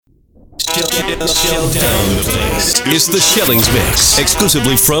It's the Shellings Mix,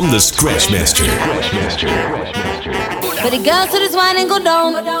 exclusively from the Scratchmaster. For the girls to this wine and go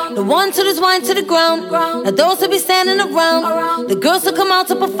down, the one to this wine to the ground. Now those who be standing around, the girls who come out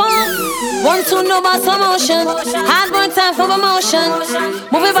to perform. One, two, know about some motion. Hard work, time for promotion.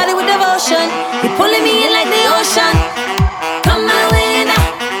 Move your body with devotion. You're pulling me in like the ocean. Come my way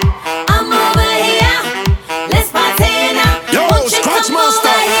now, I'm over here. Let's party now. Yo, won't you come Scratchmaster.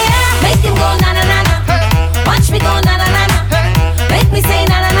 over here? Make him go na na na na. Watch me go na na na na. Make me say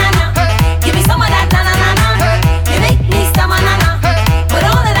na na na na. Give me some of that na na na na. You make me stamina na. With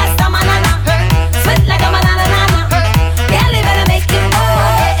all of that stamina na. Sweat like a banana na na. Girl, you better make him go.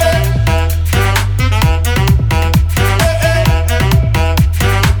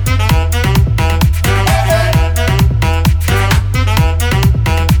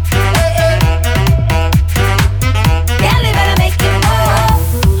 Girl, you better make him go.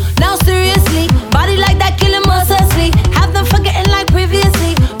 Now seriously, body like that killing mercilessly. Have them forgetting like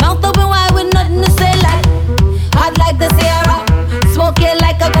previously. Mouth open wide with nothing to say like. Hot like the Sierra, smoke it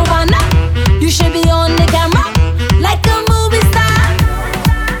like a Cubana. You should be on the camera, like a movie star.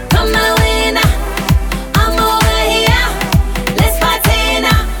 Come my way now, I'm over here. Let's party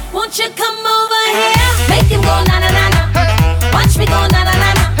now, won't you come over here? Make him go na na na na. Watch me go na na na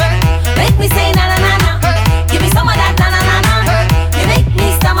na. Make me say na na na na. Give me some of that na na na na. You make me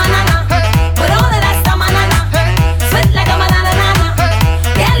stamina na. With all of that stamina na. Sweat like a banana na na.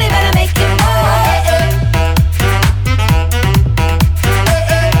 Girl, you better make him go.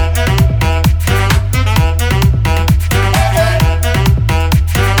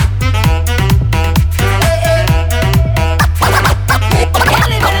 Girl,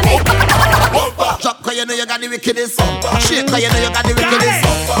 you better make him go. Drop cause you know you got the wickedest. Shake cause you know you got the wickedest.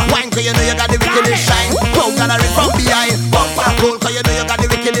 Wine cause you know you got the wickedest. Shine, cloud gallery from behind. Bumper roll cause you know you got the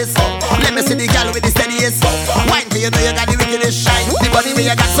wickedest. Let me see the girl with the steadiest. Wine cause you know you got the wickedest. Shine, the body me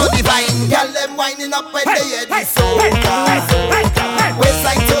you got so divine. Girl them winding up when they hear the soca.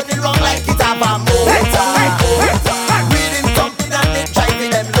 Waistline turning wrong like it have a motor. Reading something and they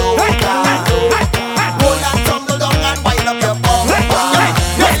driving them low. Roll and tumble down and wind up your bumper.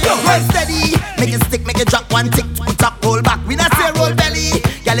 Roll steady, make it stick, make it drop one tick, top, roll back. We not say roll belly.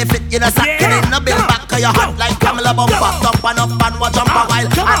 Girl, if it in a sack, it in a bill back. Cause you hot like Camilla Bumper. Dump and up and watch jump a while.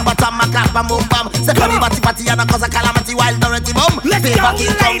 And bottom a clap and boom bam. Say funny batty and a cause a calamity wild dirty bum. Paper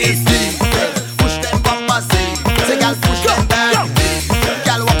king down is deep. Push them bumpers. Say girl push them back.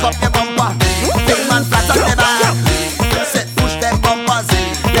 Girl walk up your bumper. Big man flat on the back. Say push them bumpers.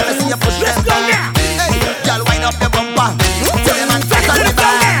 Let me see you push them back. Hey, girl wind up your bumper. Tell them man flat on the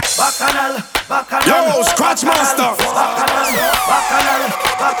back. Bacchanal, bacchanal. Yo, Scratchmaster. Bacchanal, bacchanal,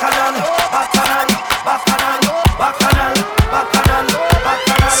 bacchanal, bacchanal, bacchanal, bacchanal, bacchanal,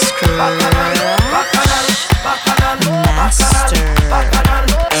 bacchanal, bacchanal, bacchanal, Master. bacchanal,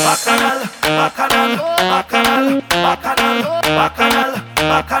 bacchanal, bacchanal, bacchanal, bacchanal, bacchanal,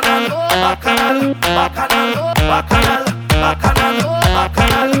 bacchanal, bacchanal, bacchanal, bacchanal, bacchanal,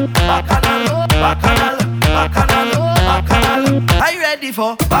 bacchanal, bacchanal, bacchanal, bacchanal, bacchanal. Are you ready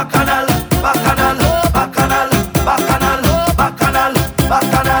for bacchanal, bacchanal, bacchanal, bacchanal, bacchanal,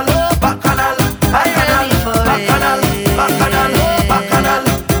 bacchanal, bacchanal? Are you ready for bacchanal, bacchanal, bacchanal,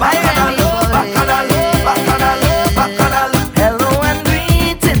 bacchanal, bacchanal, bacchanal, bacchanal? Hello and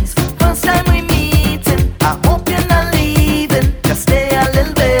greetings, first time we meeting. I hope you're not leaving, just stay a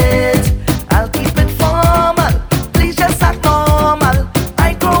little bit. I'll keep it formal, please just act normal.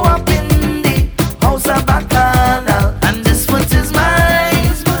 I grew up in the house of Bacchanal, and this foot is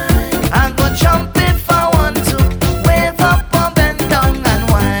mine. I'm gonna jump it for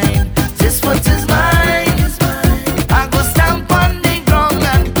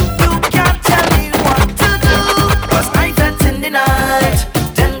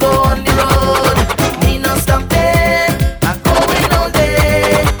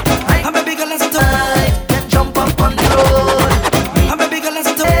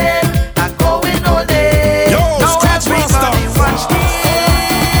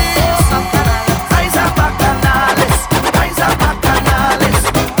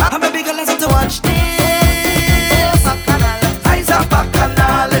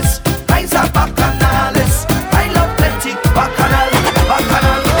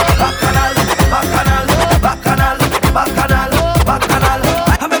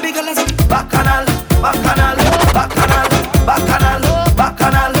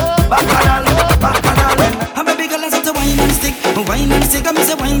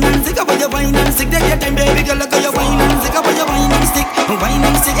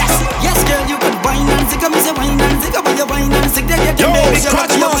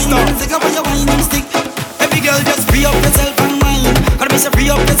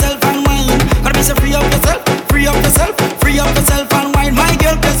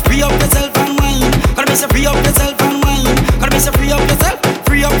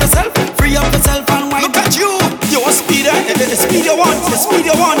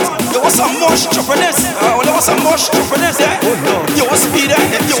want? You want some more stupidness? You want some more stupidness? Yeah. You want speed?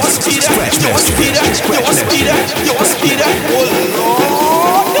 You want speed? You want speed? You want speed? You want speed?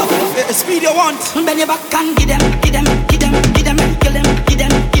 Oh Lord, speed you want? Bend your back and give them, give them, give them, give them, kill them, give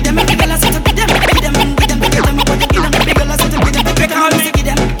them, give them. Make a girl set to give them, give them, give them, give them. Give them, big girl set to give them, give them,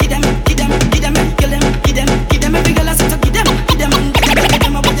 give them, give them, give them, give them, kill them, give them, give them. Big girl set to give them, give them, give them, give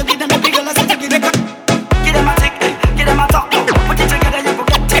them. Give them, big girl set to give them. Give them a tick, give them a talk. Put it together, you go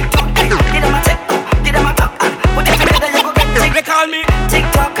get TikTok. Give them a tick, give them a talk. Put it together, you go get TikTok. They call me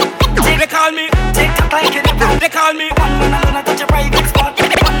TikTok. They call me TikTok like it. They call me One man alone touch your private spot.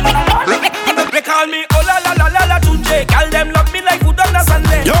 One man alone. They call me oh la la la la la Tunje. Call them love me like food on a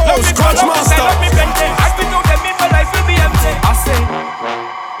Sunday. Yo, love me Scratch love Master. Me, love me plenty. I spit out them in my life will be empty. I say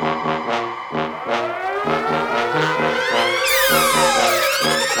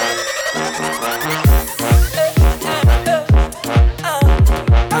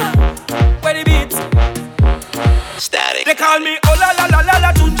where the beats? Static. They call me oh la la la la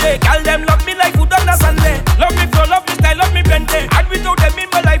la Tunje. Call them love me like food on a Sunday. Love me flow, love me style, love me plenty. I without them in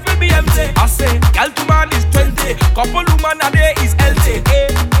my life will be empty. I say, girl to man is 20, couple woman a day is healthy.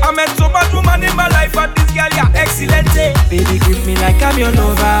 I met so much woman in my life and this girl yeah excellent. Baby, grip me like I'm your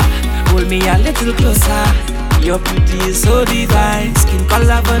lover. Hold me a little closer. Your beauty is so divine. Skin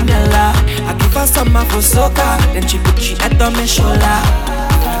color vanilla. I give her some for soca. Then she put she head on my shoulder.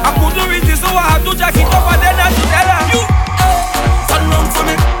 I couldn't resist, so I had to jack it up and then I had to tell her, you, turn round for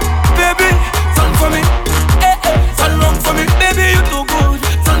me, baby, turn for me, turn round for me, baby, you too good,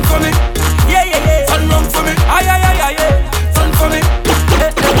 turn for me, yeah, yeah, yeah, turn round for me, ay, ay, ay, ay, yeah, turn for me,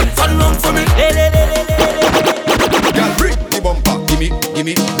 turn round for me, Girl, bring the bumper, gimme,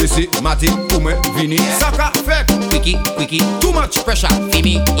 this is Matty, Ume, Vini, Saka, Fek, quickie, too much pressure,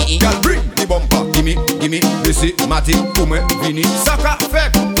 Fimi, Girl, bring the bumper, gimme, this is Matty, Ume, Vini, Saka,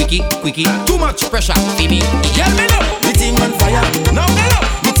 Fek, quickie, too much pressure, Fimi, Girl, me love, the thing on fire, now me love,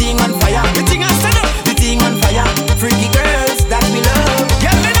 the thing on fire, the thing on stand up, the thing on fire, freaky girls that we love,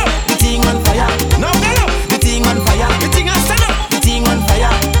 Girl, me love, the thing on fire, now me love, the thing on fire, the thing on stand up, the thing on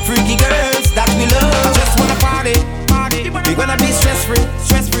fire, freaky girls that we love, just wanna party, we gonna be stress-free,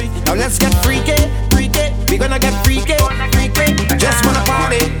 now let's get freaky, we gonna get freaky, just wanna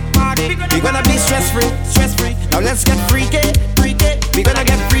party, we gonna be stress-free, now let's get freaky, we gonna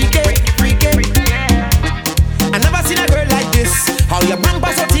get freaky. I never seen a girl like this, how your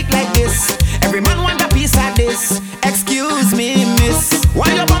bumper so thick like this, every man want a piece like this, excuse me miss,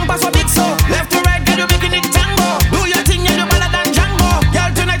 why your bumper so big so, left to right girl you making it tango, do your thing you do better than Django,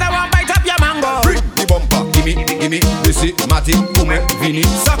 girl tonight I want bite up your mango. Bring the bumper, gimme, this is Matty, Ume, Vini,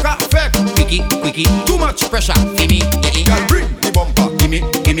 Saka, Fek, quickie, too much pressure, Fimi, girl bring the bumper, gimme,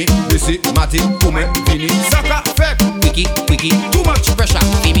 this is Matty, Ume, Vini, Saka, Fek, quickie, too much pressure,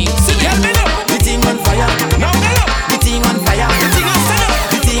 Fimi, girl me love, the thing on fire, now me love, the thing on fire, the thing on stand up,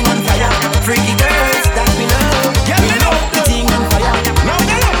 the thing on fire, freaky girls that we love, girl me love, the thing on fire, now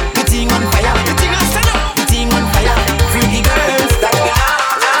me love, the thing on fire, the thing on stand up, the thing on fire, freaky girls that we love.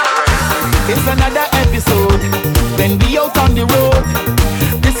 It's another episode, then we out on the road.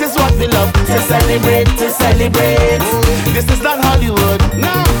 This is what we love to celebrate, This is not Hollywood,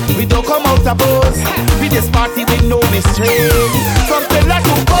 no, we don't come out to pose. We just party with no restraint. From pillar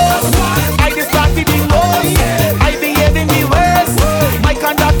to post, I just party the most. I behave in the worst. My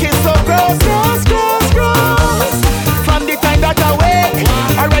conduct is so gross. From the time that I wake,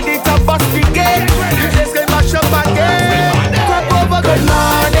 I ready to bust the gate. You just get mash up again. Crap over good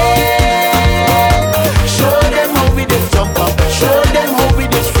morning. Show them how we just jump up. Show them how we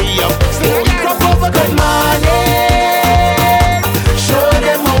just free up. Crap over good morning. Show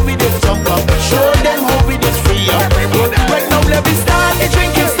them how we just jump up. Show them how we just free up. Right now let me start the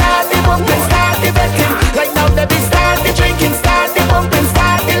drinking, start the bumping, start the betting. Right now let me start the drinking, start the bumping,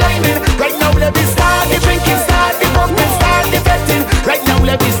 start the lining. Right now let me start the drinking, start the bumping, start the betting. Right now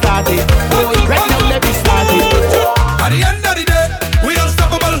let me start it. Right now let me start it. At the end of the day, we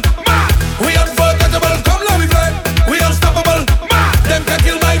unstoppable, man. We unforgettable, come let me play. We unstoppable, man. Them can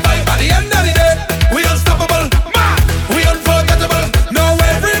kill my vibe. At the end of the day, we unstoppable, man. We unforgettable. Now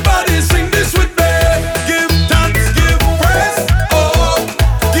everybody sing this with me. Give thanks, give praise, oh.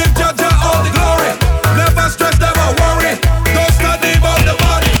 Give Jaja all the glory. Never stress, never worry. Don't study about the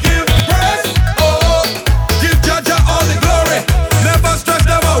body. Give praise, oh. Give Jaja all the glory. Never stress,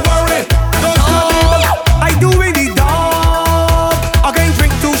 never worry. Don't study about. I do really dog. I can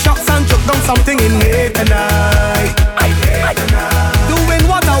drink 2 shots and jump down something in it tonight. Doing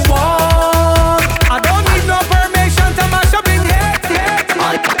what I want. I don't need no permission to mash up in here.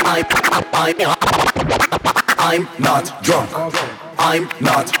 I'm not drunk. I'm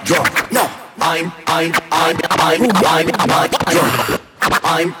not drunk. No, I'm not drunk. I'm not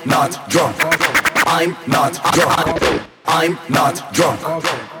drunk. I'm not drunk. I'm not drunk.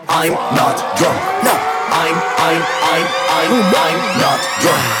 I'm not drunk. No, I'm not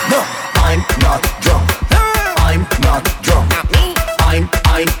drunk. No, I'm not drunk. I'm not drunk. I'm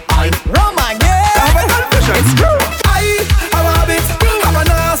Roman, yeah. I have a confession. It's true. I have a habit, have a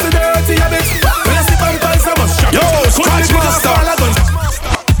nasty, dirty habit. When I sip and dance, I must shop. Yo, Scratch Master.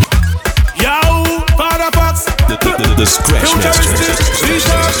 Yo, Father Fox. The Scratch Master.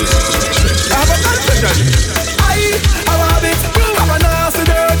 I have a confession. I have a habit, have a nasty,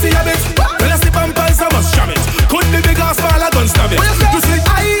 dirty habit. When I sip and dance, I must shop it. Could be big or small, I don't stop it. You see,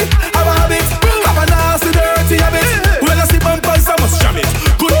 I have a habit, have a nasty, dirty habit. When I sip and dance, I must shop it.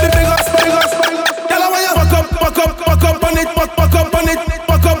 Could be big or small. Tell her when you fuck up on it, fuck up on it,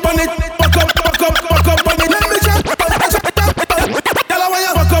 fuck up on it, fuck up on it. Let me jump. Tell her when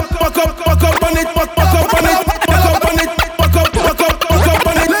you fuck up on it, fuck up on it, fuck up on it, fuck up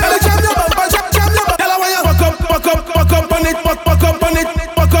on it. Let me jam your bumper, jam your bumper. Tell her when you fuck up on it, fuck up on it,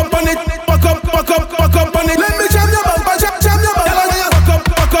 fuck up on it, fuck up on it. Let me jam your bumper, jam your bumper. Tell her when you fuck up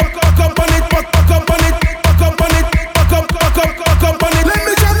on it, fuck up on it, fuck up on it, fuck up on it. Let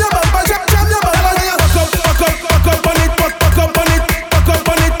me jam your bumper, jam your bumper. Tell her when you fuck up on it, fuck up on it, fuck up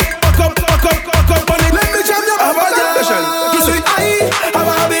on it, fuck up on it. Let me jam your bumper. You see, I have a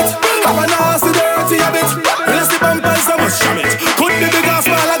habit, have a nasty, dirty habit. When I slip and pass, I must jam it. Could be big or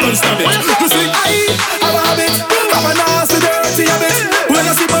small, I don't stop it. You see, I have a habit, have a nasty, dirty habit. When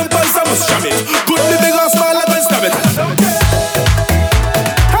I slip and pass, I must jam it. Could be big or small, I don't stop it.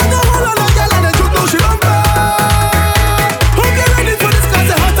 I'm the one on the girl and the juke, no she don't play. Hope you're ready for this class,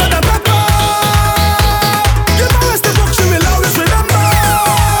 it's hotter than pepper. Give her rest the book, she will always remember.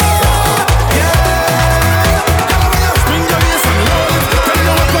 Yeah. Tell her when you spin your waist and roll it. Tell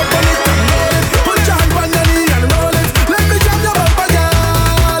her walk up on it and roll it. Put your hand on the knee and roll it. Let me jam your bumper,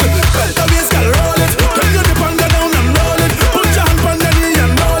 girl. Belt the waist, girl, roll it. Tell you dip and go down and roll it. Put your hand on the knee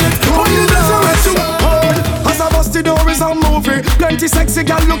and roll it. Put it down and you hold. As I bust the door is a movie. Plenty sexy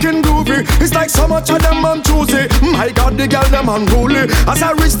girl looking groovy. It's like so much of them on Tuesday. My God, the girl them unruly. As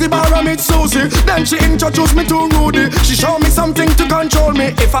I reach the bar, I meet Susie. Then she introduced me to Rudy. She showed me something to control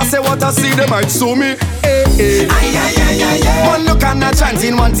me. If I say what I see, they might sue me. Ay, ay, ay, ay. One look and a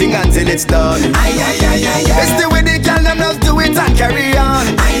chanting one thing until it's done. Ay, ay, ay, ay, ay. It's the way the girl them just do it and carry on.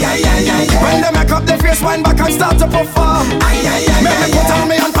 Ay, ay, ay, ay, ay. When they make up their face, wind back and start to perform. Ay, ay, ay, make me put on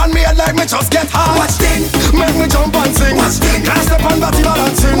me and pan me head like me just get hard. Watch thing, make me jump and sing. Watch thing, can't step on body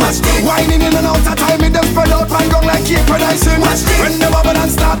balancing. Watch thing, whining in and out of time, me them spread out and gong like cake producing. Watch thing, when they bubble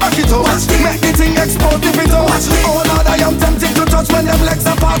and start back it up. Watch thing, make the thing explode if it up. Watch thing, oh Lord, I am tempted to touch when them legs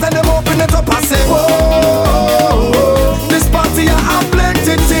apart and them open it up. I say, whoa, this party a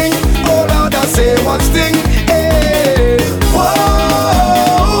plenty thing. Oh Lord, I say, watch thing, hey.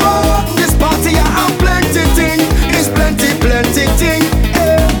 Whoa, this party a plenty thing. It's plenty thing,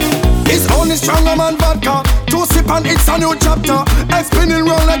 hey. It's only stronger man vodka. Two sip and it's a new chapter. I'm spinning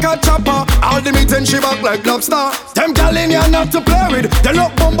round like a chopper. All the meat and she back like lobster. Them gal in here not to play with. They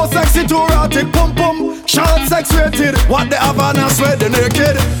look bumbo sexy too erotic. Pum pum, short sex rated. What they have on us sweat they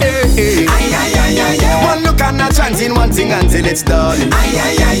naked. Hey, hey. Ay, ay, ay, ay, ay. One look and a chanting one thing until it's done. Ay,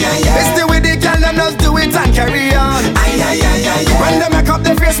 ay, ay, ay, ay. It's the way the gal them just do it and carry on. Ay, ay, ay, ay, ay. When they make up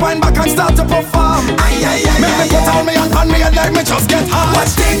their face, wind back and start to perform. Ay, ay, ay, make me put on me and pan me head like me just get hard.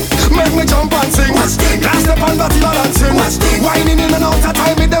 Watch thing, make me jump and sing. Watch thing, can't step on body balancing. Watch thing, whining in and out of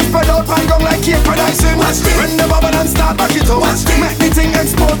time, me them spread out and gong like cake producing. Watch thing, when the bubble and start back it up. Watch thing, make the thing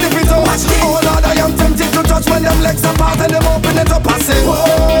explode if it up. Watch thing, oh Lord, I am tempted to touch when them legs apart and them open it up. I say,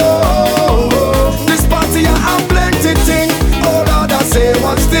 whoa, this party a plenty thing. Oh Lord, I say,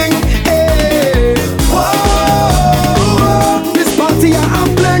 watch thing, hey. Whoa, this party a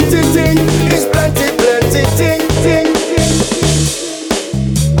plenty thing. It's plenty thing.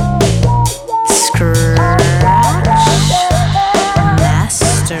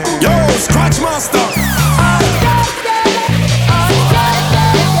 Scratch Master.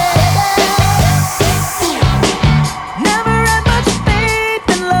 Never had much faith.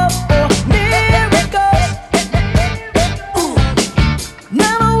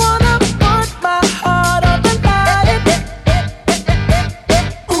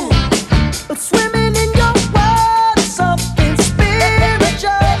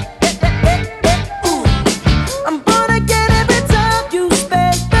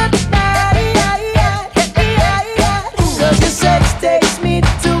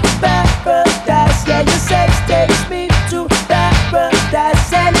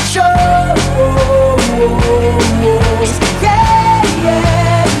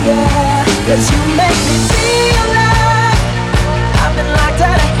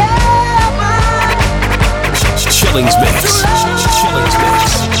 Shillings Mix. Shillings Mix.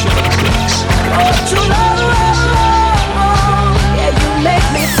 Shillings Mix. Yeah, you make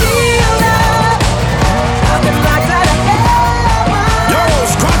me feel like I'm the right side of heaven. Yo,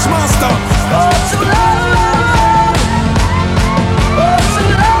 Scratch Master. Oh, to love. Oh, to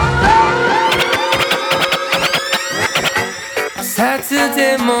love.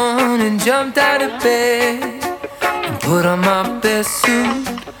 Saturday morning, jumped out of bed and put on my best suit.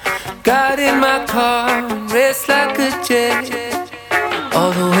 Got in my car and raced like a jet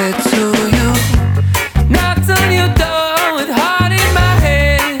all the way to you. Knocked on your door with heart in my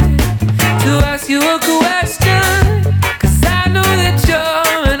hand to ask you a question, 'cause I know that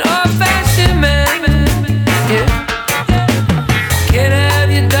you're an old-fashioned man. Yeah. Can I have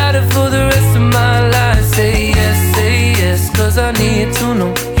your daughter for the rest of my life? Say yes, 'cause I need to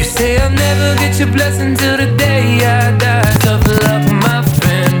know. You say I'll never get your blessing till the day I die. Tough luck, my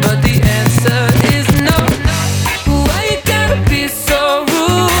friend, but the answer is no. Why you gotta be so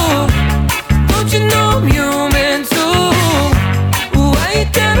rude? Don't you know I'm human too? Why you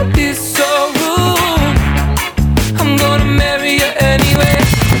gotta be so rude? I'm gonna marry you anyway.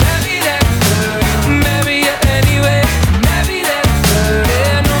 Marry that girl, marry you anyway. Marry that girl,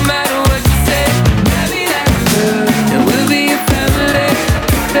 yeah, no matter what you say. Marry that girl, and we'll be a family.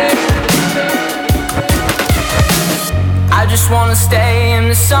 I just wanna stay in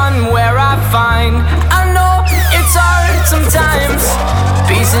the sun where I find. I know it's hard sometimes.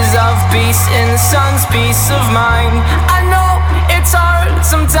 Pieces of peace in the sun's peace of mind. I know it's hard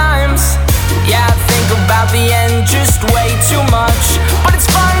sometimes. Yeah, I think about the end just way too much, but it's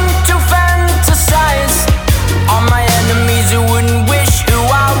fun to fantasize on my enemies who wouldn't wish who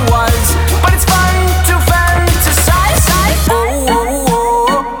I was. But it's fun to fantasize. Oh, oh, oh,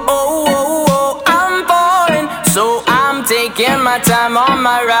 oh, oh, oh, I'm falling, so I'm taking my time on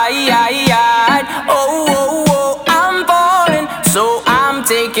my ride. Oh, oh, oh, I'm falling, so I'm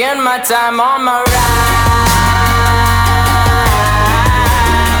taking my time on my ride.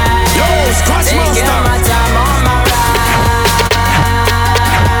 Yo, Scratch Taking Master. my time on my ride.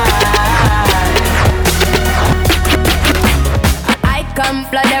 I come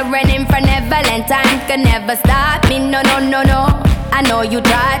fluttering in for Neverland. Time can never stop me. No, no, no, no. I know you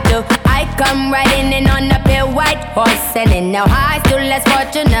tried to. I come riding in on a pale white horse, and in no high, still less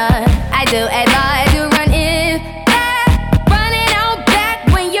fortunate. I do advise you run in back, running out back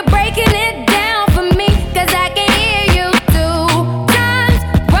when you're breaking it down for me, 'cause I can hear you 2 times.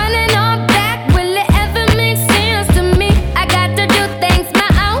 Running on back, will it ever make sense to me? I got to do things my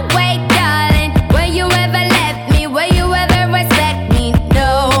own way, darling. Will you ever let me? Will you ever respect me?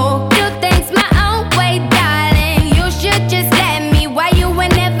 No. Do things my own way, darling. You should just let me. Why you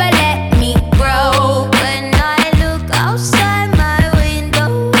would never let me grow? When I look outside my window,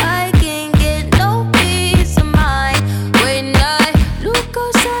 I can get no peace of mind. When I look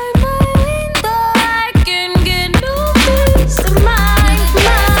outside my window, I can get no peace of mind.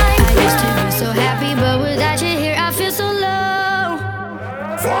 I used to be so happy, but without you here, I feel so low.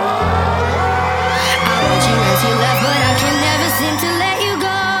 I want you as you left, but I can never seem to let you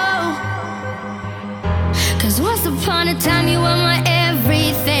go. 'Cause once upon a time you were my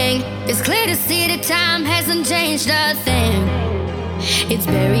everything. It's clear to see that time hasn't changed a thing. It's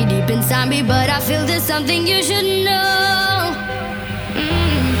buried deep inside me, but I feel there's something you should know.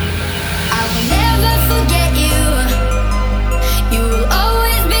 I will never forget you. You will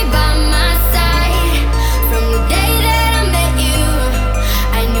always be by my side. From the day that I met you,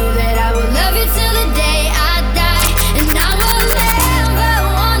 I knew that I would love you till the day I die. And I will never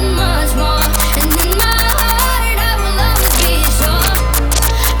want much more. And in my heart I will always be sure.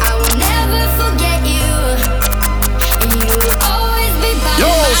 I will never forget you. And you will always be by Yo,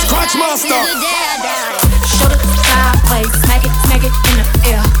 my Scratch side Master. till the day I die. Shoulder sideways, smack it in the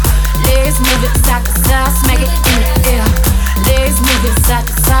air. Legs move it side to side, smack it in the air. Legs move it side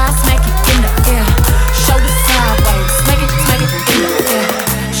to side, smack it in the air. Shoulder sideways, smack it in the air.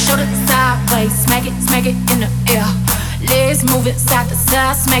 Shoulder sideways, smack it in the air. Legs move it side to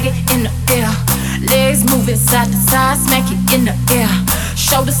side, smack it in the air. Legs move it side to side, smack it in the air.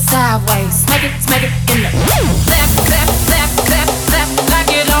 Shoulder sideways, smack it in the air. Clap, clap, clap, clap, clap, like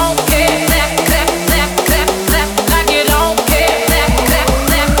you don't care. Clap, clap, clap, clap, clap, like you don't care. Clap, clap,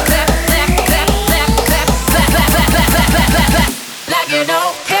 clap, clap, clap, clap, clap, clap, clap, clap, clap, clap, clap, clap, clap, clap, like you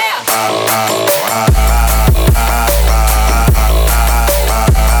don't care.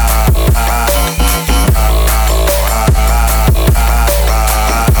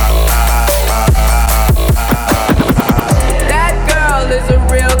 That girl is a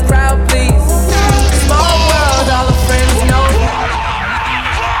real crowd, please. Small world, all her friends know.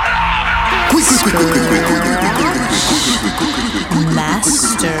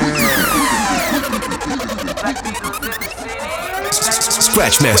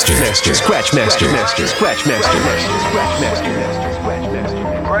 Scratchmaster. Scratchmaster. Scratchmaster.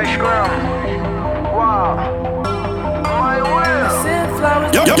 Fresh ground. Wow. My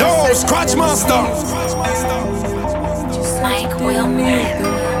will. Yo, Scratchmaster. Just like Will Smith.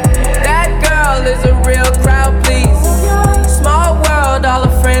 That girl is a real crowd, please. Small world, all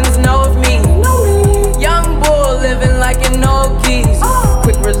her friends know of me. Young bull living like an old keys.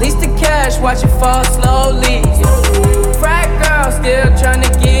 Quick release the cash, watch it fall slowly. Frat girl still trying to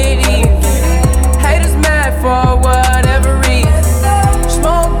get even. Haters mad for whatever reason.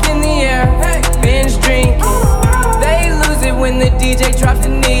 Smoke in the air, binge drinking. They lose it when the DJ drops the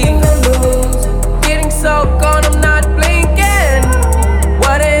knee. Getting so gone, I'm not blinking.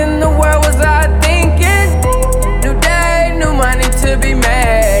 What in the world was I thinking? New day, new money to be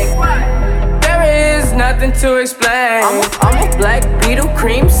made. There is nothing to explain. I'm a black Beetle,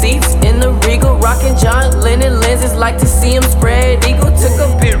 cream seats in the Regal, rockin' John Lennon lenses, like to see him spread eagle. Took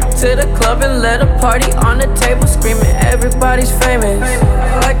a beer to the club and let a party on the table, screaming everybody's famous.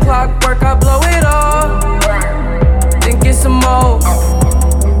 Like clockwork, I blow it all, then get some more.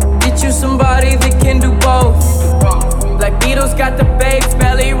 Get you somebody that can do both. Black Beatles got the babes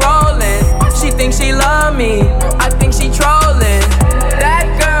belly rolling. She thinks she love me, I think she trolling. That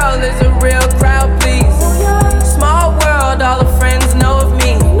girl is a real crowd, please. Small world, all her friends know of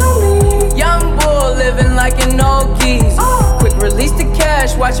me. Young bull living like an old geese. Quick release the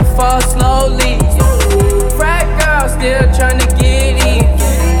cash, watch it fall slowly. Frat girl still trying to get in.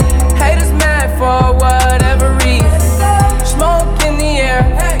 Haters mad for whatever reason. Smoke in the air,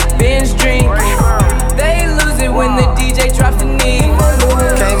 binge drinking. They lose it when the DJ drops the knee.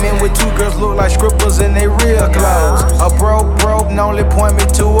 Came in with two girls look like strippers in they real clothes. A broke only point me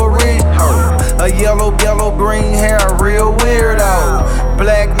to a rich hoe. A yellow green hair, real weirdo.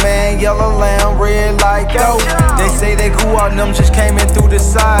 Black man, yellow lamb, red like dope. They say they cool out, them just came in through the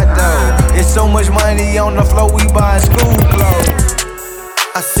side though. It's so much money on the floor, we buying school clothes.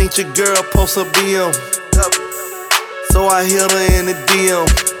 I seen your girl post a BM, so I hit her in the DM.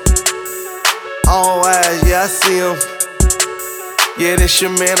 All eyes, yeah, I see him. Yeah, that's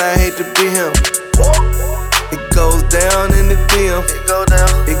your man, I hate to be him. It goes down in the DM. It go down.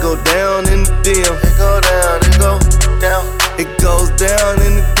 It go down in the DM. It go down. It go down. It goes down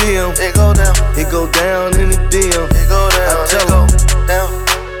in the DM. It go down. It go down in the DM. It go down. I tell her down.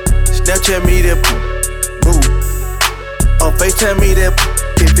 Snapchat me that move. Or FaceTime me that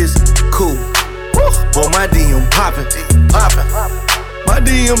if it's cool. Boy, my DM poppin'. My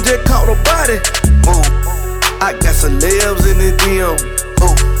DM just caught a body. Move. I got celebs in the DM.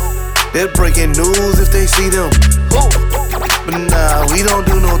 They're breaking news if they see them. But nah, we don't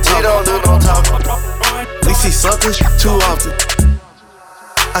do no talk. We see suckers too often.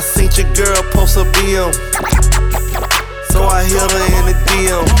 I seen your girl post a BM, so I hit her in the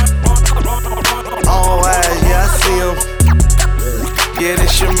DM. All eyes, yeah, I see him. Yeah,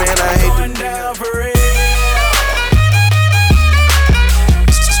 that's your man, I hate to be him.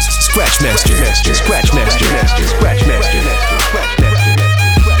 Scratchmaster.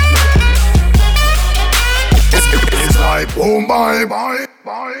 It's like boom, bye, bye,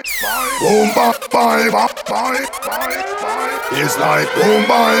 bye, boom, bye, bye, bye, bye, bye. It's like boom,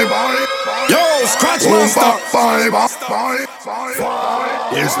 bye, bye, bye. Yo, Scratchmaster. Bye, bye, bye, bye, bye.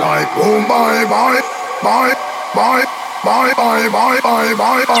 It's like boom, bye, bye, bye, bye, bye, bye, bye, bye,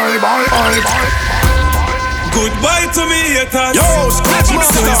 bye, bye, bye, bye. Goodbye to me haters. Yo,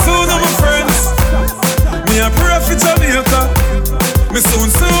 Scratchmaster. Me soon my friends. Me a pray for Jamaica. Me soon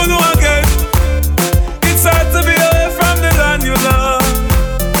you again. It's hard to be away from the land you love.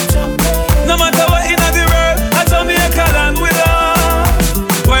 No matter what in the world, a Jamaica land we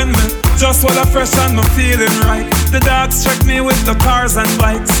love. When me just wanna fresh and me feeling right, the dogs check me with the cars and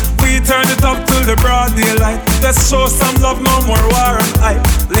bikes. We turn it up till the broad daylight. Let's show some love, no more war and hype.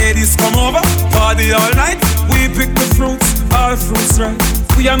 Ladies come over, party all night. We pick the fruits, all fruits right.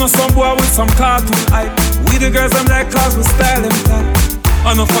 We are no some boy with some cartoon hype. We the girls I'm like cause we style them tight.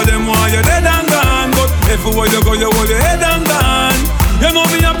 Enough of them want you dead and gone, but everywhere you go you hold your head and gone. You know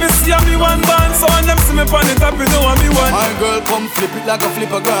me happy see me one band, so when them see me on the top you know me one. My girl come flip it like a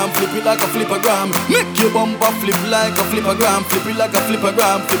flippergram, flip it like a flippergram. Make your bumper flip like a flippergram, flip it like a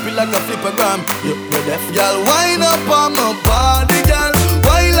flippergram, flip it like a flippergram. You deaf, girl, wind up on my body, girl.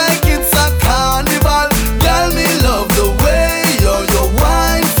 Why like it's a carnival, girl? Me love the way you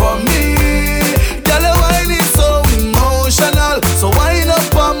wine for me, girl. Your wine is so emotional, so wind up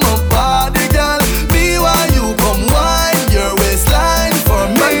on my body, girl. Me why you come wine your waistline for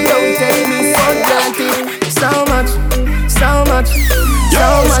me. But don't take me for granted. So much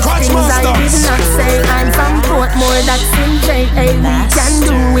things I did not say. I'm from Portmore, that's in J.A. We can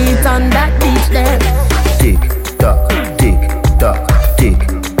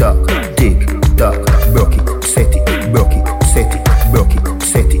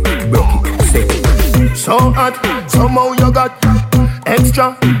so hot. Somehow you got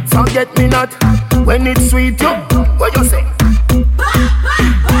extra, forget me not. When it's sweet, you, what you say?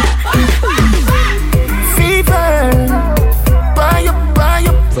 Fever, buy up.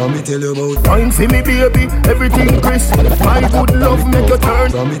 From me tell you about wine for me baby, everything crisp. My good love make you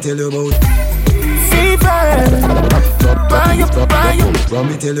turn. From me tell you about fever, buy up. From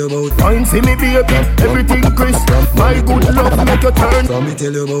me tell you about wine for me baby, everything crisp. My good love make you turn. From me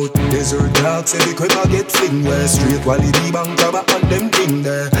tell you about desert dark, say the crib I get fling where straight quality bank cover and them thing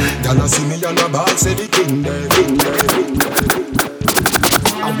there. Y'all see me on the ball, say the king there.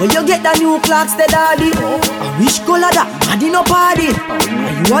 And when you get the new clocks, the daddy, I wish color that, daddy no party.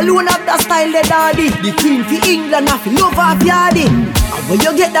 And you alone have the style, the daddy. The queen for England, I feel love of yardy. And when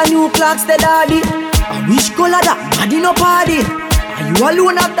you get the new clocks, the daddy, I wish color that, daddy no party. And you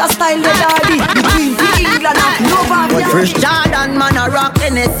alone have the style, the daddy. The queen for England, I feel love of yardy. First Jordan, man, I rock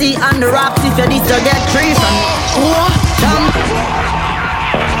Hennessy and the rocks. If you need to get free from me, jump.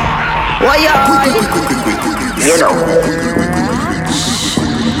 Why you know?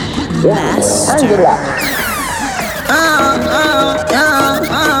 Angela.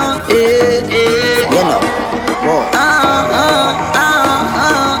 You know.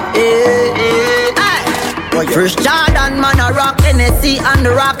 First Jordan, man, I rock Hennessy and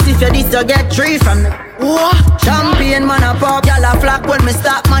the rocks. If you need to get free from the champagne, man, I pop. Y'all a flock when me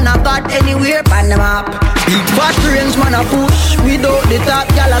stop, man, I got anywhere pan them up. Big fat range, man, I push without the top.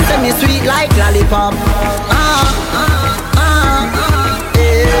 Y'all a semi sweet like lollipop.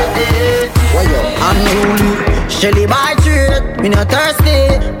 Unruly, Shelly by trade, me not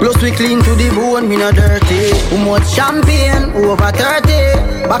thirsty. Plus we clean to the bone, me not dirty. Too much champagne, over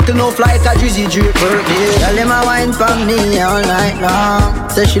 30. Back to no like a Drizzy Drake birthday. Tell him I wine for me all night long.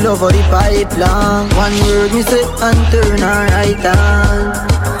 Say she love for the pipe long. One word me say and turn her right on.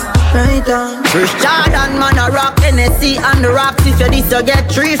 Right on. First Jordan, man, I rock Hennessy and the rocks. If you need to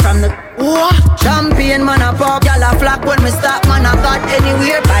get free from the champagne, man, I pop. Y'all a flock when me stop, man, I got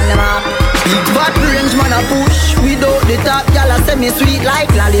anywhere pan them up. Big fat range, man, I push without the top. Y'all a semi sweet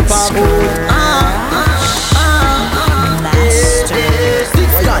like lollipop.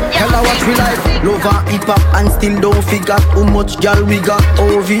 Tell her what we like. Love and hip hop and still don't figure how much girl we got.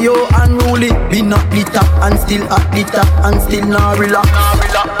 OVO and Rolly, be not the top and still at the top and still not relax.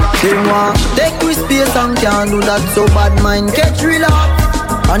 They want take with space and can't do that, so bad mind catch relax.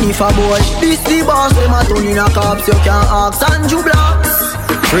 And if a boy this the boss, them a turn in a cops, you can't ask and you blocks.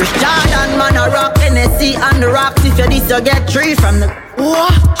 First Jordan, man, I rock Hennessy and the rocks. If you need to get free from the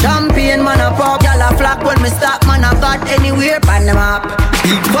champagne, man, I pop. Y'all a flock when me stop, man, I got anywhere pan them up.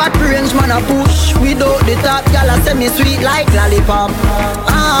 Big fat range, man, I push without the top. Y'all a semi sweet like lollipop.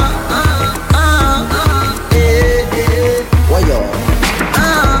 Why yo?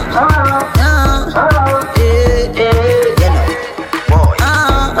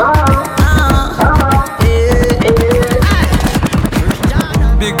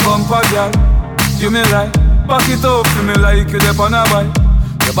 Big bumper girl, you me like. Back it up for me like you dey on a bike.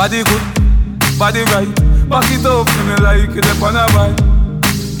 Your body good, body right. Back it up for me like you dey on a bike.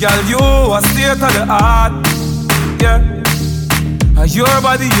 Girl, you a state of the art, yeah. Your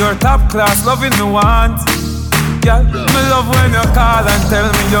body, your top class, loving me want. Girl, me love when you call and tell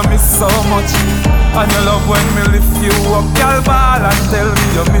me you miss so much. And you love when me lift you up. Girl, ball and tell me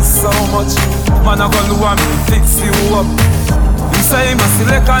you miss so much. Man, I gonna want me fix you up. You say me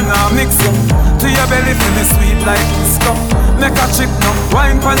select and I mix you. To your belly feel me sweet like disco. Make a chick now,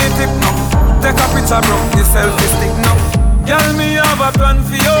 wine pon the tip now. Take a picture bro, the selfie stick now. Girl, me have a plan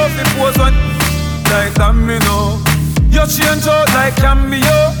for you. If it pose one like that me know. You change out like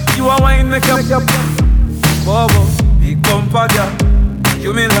cameo. You a wine make up. Bobo, big bumper girl,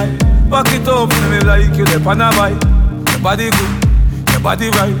 you me like. Back it up for me like you dey on a bike. Your body good, your body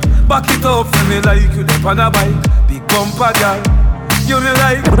right. Back it up for me like you dey on a bike. Big bumper girl, you me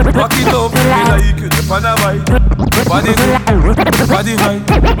like. Back it up for me like you dey on a bike. Your body good, your body right.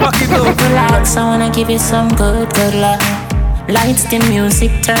 Back it up for me like. I wanna give you some good love. Lights, the music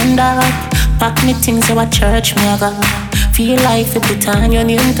turned up. Pack me things to a church me I go. Feel like you put on your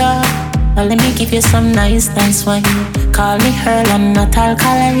new top. Now let me give you some nice wine. Call me Earl, I'm not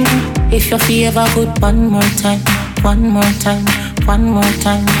alkaline. If you feel ever good, one more time.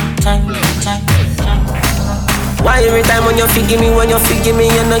 Why every time when you forgive me,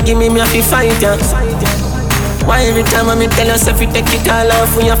 you not give me I feel fight ya? Why every time when me tell yourself you take it all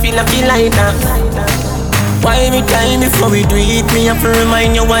off when you feel like you like that? Why every time before we do it, me have to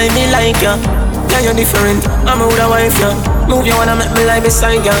remind you why me like ya? Yeah, you're different, I'm a rude wife, yeah. Move you wanna make me lie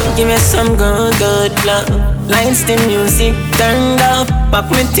beside ya. Give me some good love. Lights, the music turned up. Pop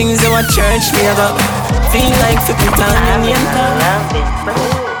me things in a church, me a go. feel like to put on your name tag.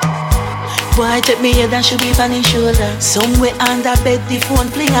 Boy, take me head and should be on his shoulder. Somewhere under bed, the phone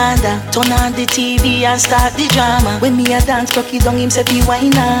play under. Turn on the TV and start the drama. When me a dance, cocky down, him say be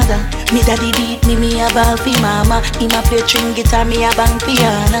wine harder. Me daddy beat me a ball fi mama. Him a play string guitar, me a bang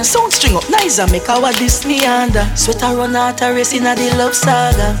piano. Sound string up nice and make our this me under. Sweater run out a race in a the love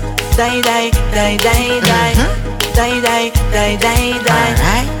saga. Die, die, die, die, die. Die, die, die, die,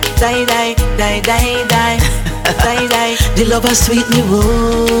 die. Die, die, die, die, die. Die, die. The lover sweet me,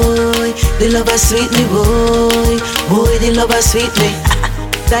 boy. The lover sweet me, boy. Boy, the lover sweet me.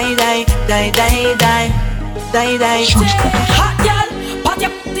 Die, die, die, die, die. Die, die. Hot girl, pat your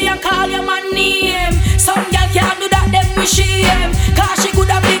pussy and call your man name. Some girl can't do that, them we shame. Cause she could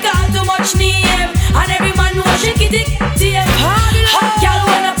have big all too much name. And every man know she kitty tame. Hot girl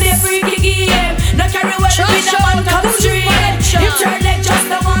wanna play freaky game. No carry well with the man come straight. If turn leg just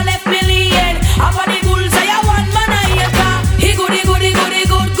the one left million. Up on the bulls I one man I hate her. He good, he good, he good, he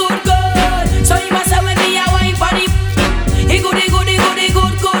good, good, good. So you must have when me a wine for the. He good, he good, he good, he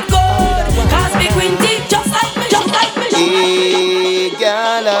good, good, good. Cause me Quinty just like me, just like me. Hey,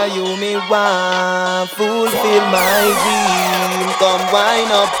 girl, are you me want fulfill my dream? Come wind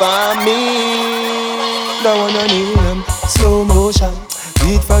up on me. Now on your name, slow motion.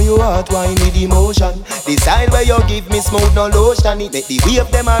 Beat from your heart, wine with emotion. The style where you give me smooth no lotion. It make the wave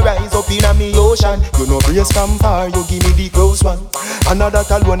them a rise up in a me ocean. You know brace from far, you give me the close one. Another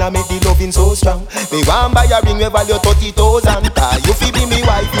alone I make the loving so strong. Me want buy a ring we value 30,000. You fi be me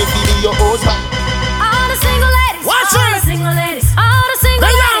wife, me fi be your husband. All the single ladies, watch all the single ladies, all the single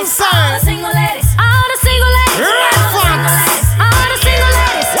ladies, all the single ladies, all the single ladies, all the single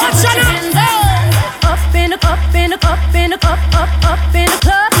ladies. Watch out now. Up in the cup, in the cup, in the cup, up in the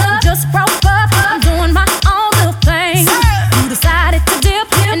club. Just broke up, I'm doing my own little thing. You decided to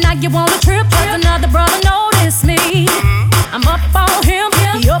dip, and now you want a trip. Another brother noticed me. I'm up on him,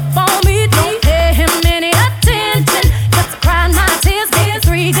 he up on me. Don't pay him any attention. Just cry my tears, get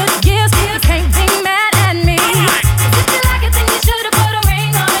 3 good years. You can't be mad at me. If you like it, then you should've put a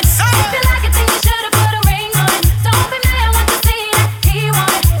ring on it. If you like it, then you should've put a ring on it. Don't be mad when you see that he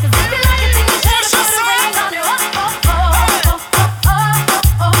want it. 'Cause if you like it, then you should've put a ring on it.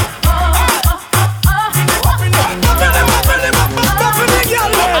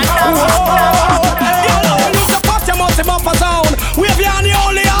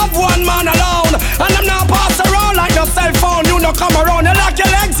 Come around, you lock your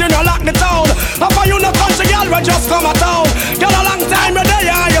legs, you know lock the town. After you no country girl, we just come a town. Girl a long time you there,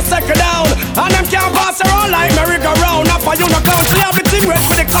 yeah, you second down. And them can't pass around like merry-go-round. After you no country, everything ready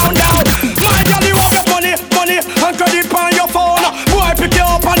for the countdown. My girl, you have your money, money, and credit on your phone. Boy, pick you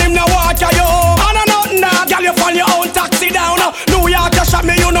up and him now walk you home. And I nothing that, girl, you find your own taxi down. New York, you shot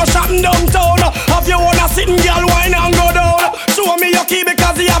me, you no shopping downtown. Have you wanna sitting, girl, wine and go down. Show me your key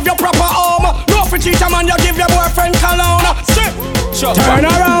because you have your proper home. No for cheater man, you give your boyfriend cologne. Turn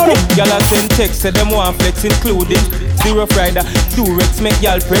around. Y'all a send text, say them want flex including Zero Friday, Durex, make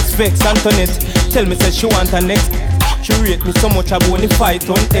y'all press vex. Antoinette, tell me say she want her next. She rate me so much I won't fight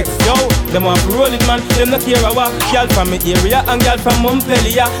on text. Yo, them want to roll it man, them not care about. Y'all from me area and y'all from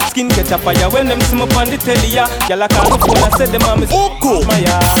Montpellier. Skin catch a fire when them see me on the telly. Y'all a call the phone and say them want me cool. My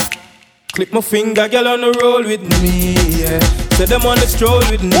yard. Clip my finger, girl on the roll with me, yeah. Say them on the stroll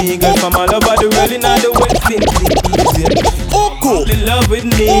with me, girl from all over the world in all the West Indies, yeah. Fall in love with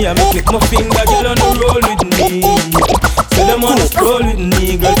me, I click my finger, girl on the roll with me. Say them on the stroll with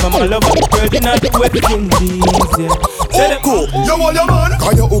me, girl from all over the world in all the West Indies, yeah. Say them you want your man?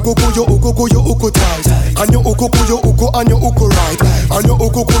 Can you uku tight? Can you uku and you uku right? And you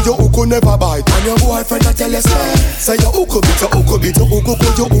uku never bite. And your boyfriend a tell you say you uku bit, you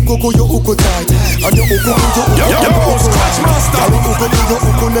uku tight. And you uku scratch master. You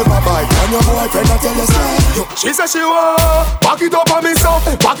uku never bite. And your boyfriend a tell you say. She say she want back it up on me so,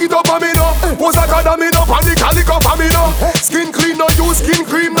 back it up on me no. Pose a god on me no, panic calico for me no. Skin clean no use skin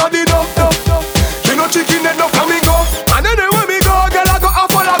cream not enough. She no chicken head no flamingo. And anywhere me go, girl I go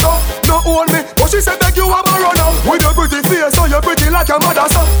off all I go. No own me, but she said that you a borrow now. With your pretty face, so you're pretty like your mother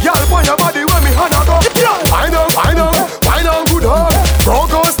so. Y'all point your body when me hand I go. Wine on good on.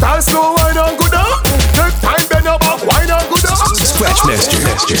 Bronco style slow, wine on good on. Next time bend your back, wine on good on. Scratch master,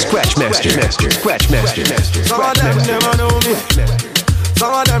 scratch master, scratch master. Some of them never know me.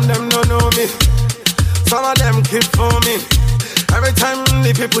 Some of them don't know me. Some of them keep for me. Every time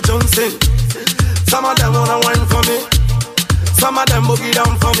the people don't sing. Some of them wanna wine for me. Some of them boogie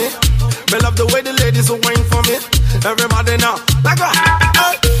down for me. Me love the way the ladies will wine for me. Everybody now, like a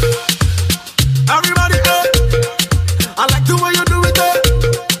hey. Everybody, hey. I like the way you do it, hey.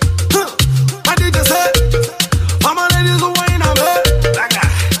 I did just say.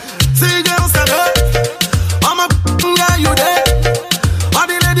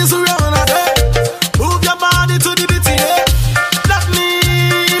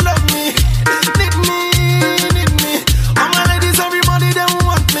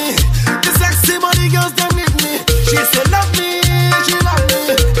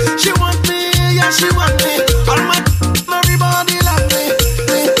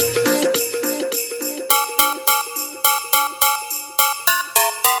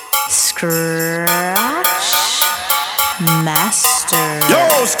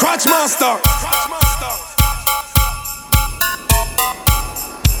 Master.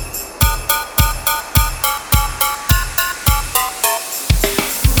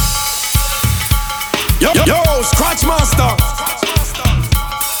 Yo, Scratch Master.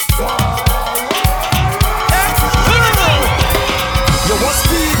 You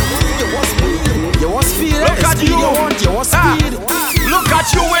want speed? Look at you. You want speed? Look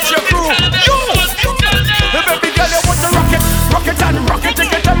at you with your crew. You. The baby girl, you want to rock it and rock it. Take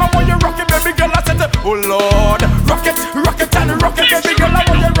your time, I want you rock it, baby girl. I said, oh Lord, rock it and rock it, baby girl. I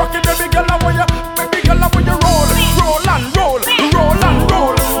want you rock it, baby girl. I want you, baby girl. I want you roll and roll, roll and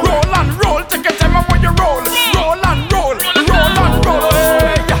roll, roll and roll. Take your time, I want you roll and roll, roll and roll.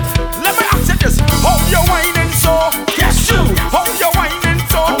 Hey, let me ask you this: how you whining so? Yes, you. How you whining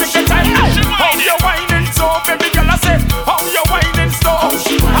so? Take your time. How you whining so, baby girl? I say, how you whining so?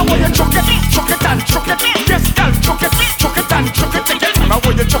 I want you chuck it and chuck it. Yes, girl, chuck it and chuck it. Take your time. I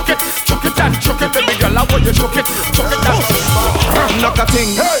want you chuck it and chuck it, baby girl. I want you chuck it and knock a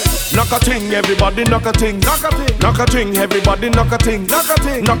thing, knock a thing, everybody knock a thing, knock a thing, everybody knock a thing, knock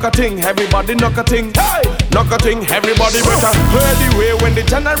a thing, everybody knock a thing, knock a thing, everybody better hear the way when the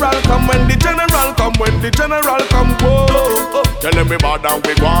general come, when the general come, when the general come, whoa. Tell them about that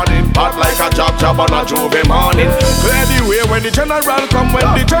we warning, bad like a job on a Juve morning. Clear the way when the general come, when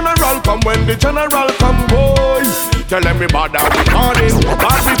the general come, when the general come, boy. Tell them about that we warning,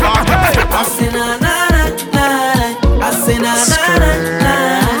 bad we bad. Hey, I say na na na na, I say na na na na,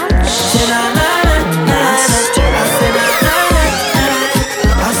 say na na na na, I say na na na na,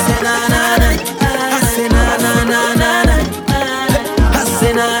 I say na na na, I say na na na na, I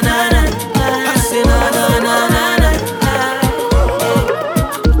say na na na, I say na na na na.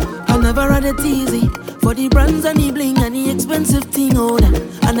 I never had it easy for the brands and the bling and the expensive thing, oh nah.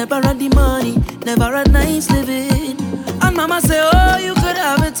 I never had the money, never had nice living. And mama say, oh, you could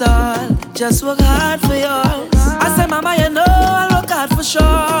have it all, just work hard for yours. I say, mama, you know I'll work hard for sure.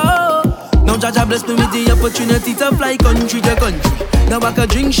 Now Jaja blessed me with the opportunity to fly country to country. Now I could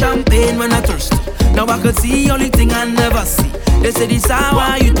drink champagne when I thirsty. Now I could see only thing I never see. They say this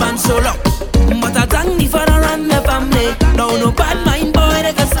hour youth man so lucky. But I thank the father and the family. Now no bad mind boy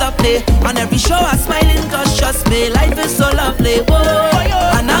they can stop me. On every show I smiling cause trust me, life is so lovely, whoa.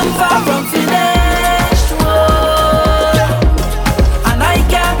 And I'm far from finished, whoa. And I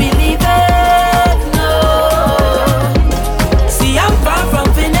can't believe it, no. See I'm far from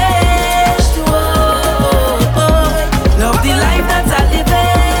finished, whoa. Love the life that I live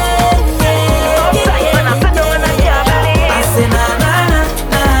in, yeah. I say na na na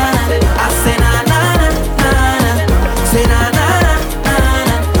na, I say na na na na, say na na na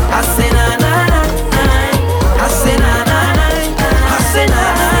na, I say na na na na, I say na na na, I say na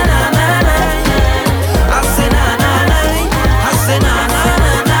na na na, I say na na na, I say na na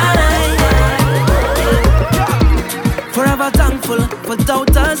na na. Forever thankful for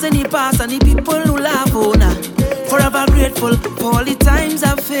doubters in the past and the people who laugh on her. Forever grateful for all the times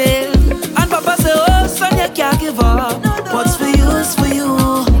I've failed. And Papa say, oh son, you can't give up. What's for you is for you.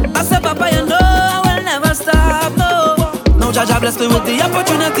 I said, Papa, you know I will never stop, no. Now Jaja blessed me with the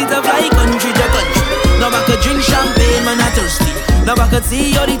opportunity to fly country to country. Now I could drink champagne when I'm thirsty. Now I could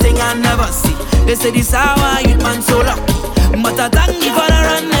see all the thing I never see. They say this hour youth man so lucky. But I thank the father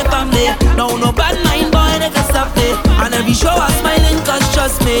and the family. Now no bad mind boy they can stop me. And every show I'm smiling cause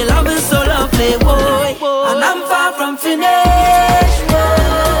trust me, love is so lovely, boy. And I'm far from finished, boy.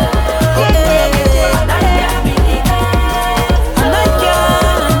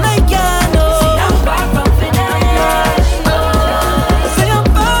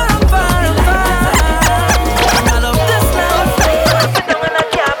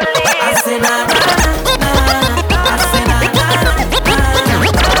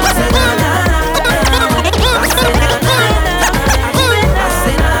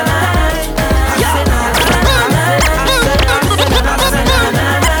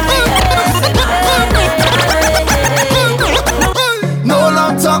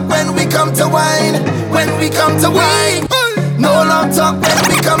 To wine. No long talk when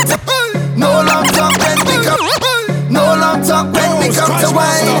we come to. No long talk when we come. No long talk when we come to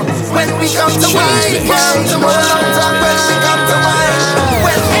wine. When we come to wine. No long talk when we come to wine.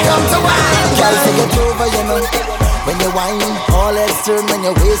 When we come to wine. Girl, say it over, you know. When you wine, all heads turn. When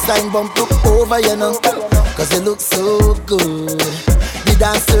your waistline bump up over, you know. Cause you look so good. The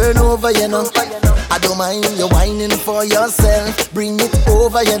dance turn over, you know. I don't mind you whining for yourself. Bring it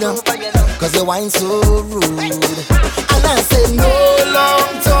over, you know. Cause you whine so rude. And I say no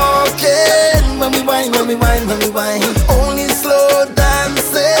long talking. When we whine, when we whine, when we whine. Only slow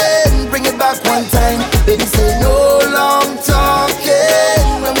dancing. Bring it back one time. Baby say no long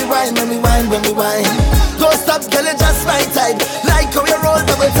talking. When we whine,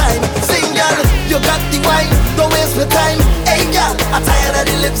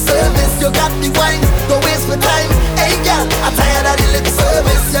 lip service. You got the wine, don't waste for time. Hey girl, I'm tired of the lip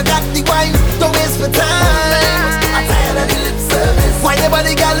service. You got the wine, don't waste for time. I'm tired of the lip service. Why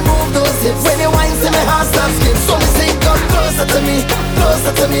nobody girl move those hips? When you wine, see my heart start skip. So me say, come closer to me,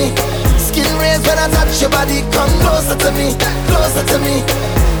 closer to me. Skin raised when I touch your body, come closer to me, closer to me.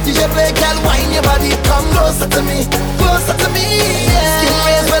 DJ play, girl, wine your body, come closer to me, closer to me. Yeah. Skin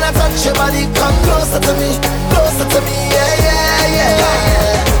raised when I touch your body, come closer to me, yeah, yeah,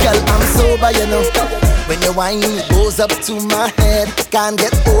 yeah. Girl, I'm sober, you know. When you wine, it goes up to my head. Can't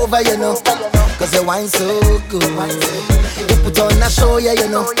get over, you know. Cause you wine so good. You put on a show, yeah, you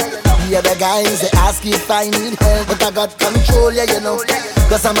know. The other guys, they ask if I need help, but I got control, yeah, you know.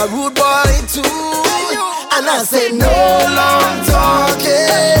 Cause I'm a rude boy too. And I say no long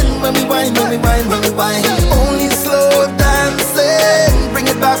talking. When we wine, when we wine, when we wine. Only slow dancing. Bring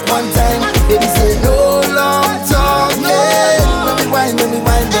it back one time. Baby say no long talking. When we wine, when we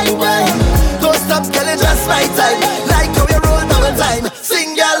wine, when we wine. Don't stop, girl, it's just my time. Like how you roll down the time.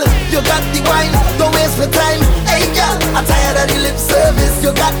 Sing, girl, you got the wine. Don't waste for time. Hey, girl, I'm tired of the lip service.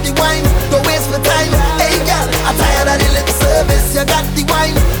 You got the wine. Don't waste for time. Hey, girl, I'm tired of the lip service. You got the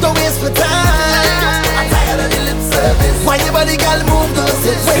wine. Don't waste for time. I'm tired of the lip service. Why your body, girl, move those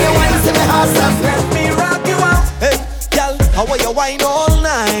hips? When you wine, see my heart stop. Let me rock you out. Hey, girl, how are you wine all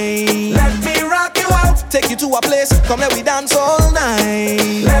night? Let me rock you out. Take you to a place, come let we dance all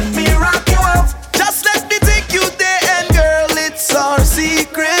night. Let me rock you out. Just let me take you there, and girl, it's our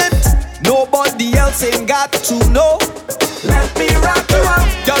secret. Nobody else ain't got to know. Let me rock you out.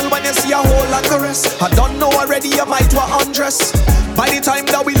 Girl, when you see a whole lot of rest, I don't know already, you might want undress. By the time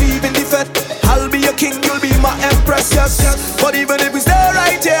that we leave in the fete, I'll be your king, you'll be my empress, yes, yes. But even if we stay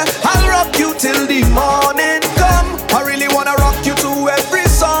right here, I'll rock you till the morning come. I really wanna rock you to every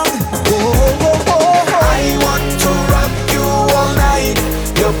song. Oh, oh, oh, oh. I want to rock you all night.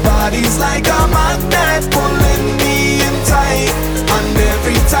 Your body's like a magnet pulling me in tight. And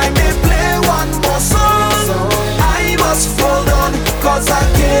every time they play one more song, I must hold on, cause I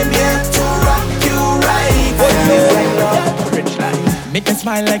came here to rock you right. Rich life. Make me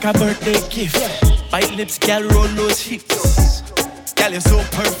smile like a birthday gift. Bite lips, girl, roll those hips. Girl, you're so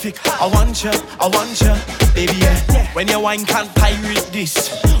perfect. I want you, baby, yeah. When your wine can't pirate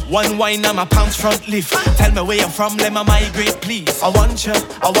this. One wine and my pounds front lift. Tell me where you're from, let me migrate, please. I want you,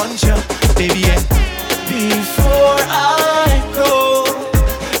 baby, yeah. Before I go,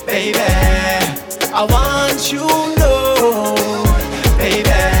 baby, I want you to know, baby,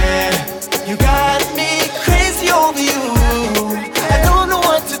 you got me crazy over you. I don't know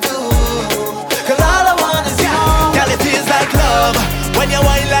what to do, cause all I want is you. Girl, it feels like love when you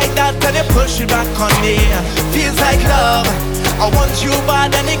whine like that and you push it back on me. Feels like love, I want you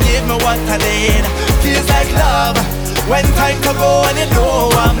bad and you give me what I need. Feels like love when time to go and you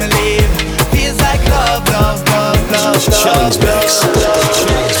know I'm gonna leave. Feels like love, love, love, love, Shellings Mix.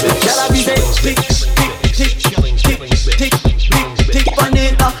 Girl, I be tick, tick, tick, tick, tick,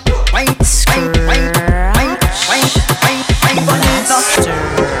 bonita. Wine, wine, wine, wine, wine, wine, bonita.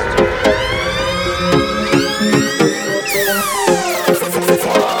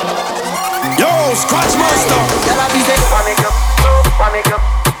 Yo, Scratch Master. Girl, I be tick, warm it up, warm it up,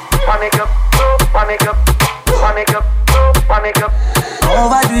 warm it up, warm it up, warm it up, warm it up.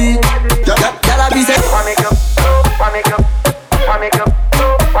 Overdo it. Girl, I be tick, warm it up, warm it up, warm it up,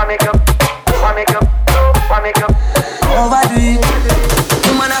 warm it up, warm it up, warm it up. Overdo it.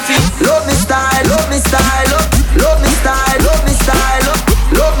 Woman, I feel love me style, love me style, love me style, love me style,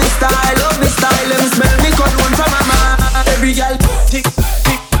 love me style, love me style. Let me smell me cologne from my man. Every girl tick,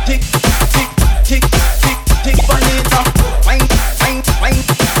 tick, tick, tick, tick, tick, tick, bonita. Wine, wine, wine,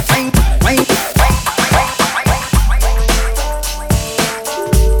 wine, wine, wine.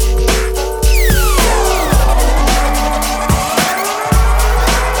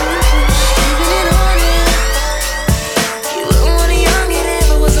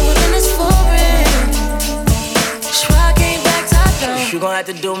 You gon' have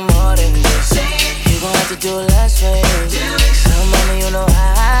to do more than this. You gon' have to do less, babe. Some money, you know I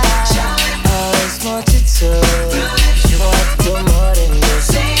always want you to. You gon' have to do more than this.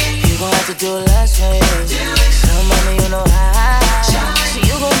 You gon' have to do less, babe. Some money, you know I. So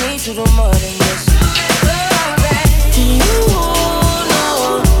you gon' need to do more than this.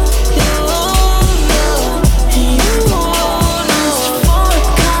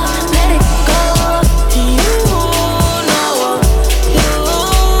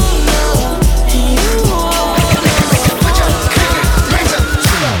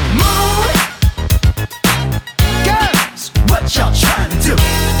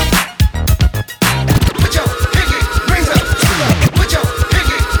 Put your pinky rings up. Put your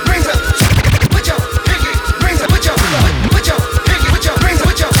pinky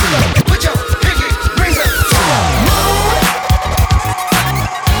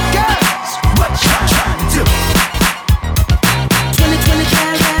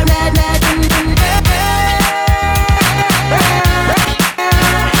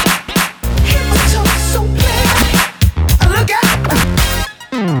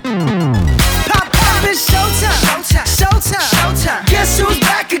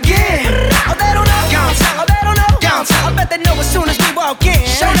walk in.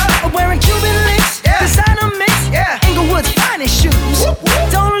 Wearing Cuban links, designer mix, Inglewood's finest shoes.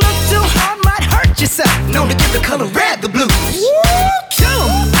 Don't look too hard, might hurt yourself. Known to give the color red the blues. Kill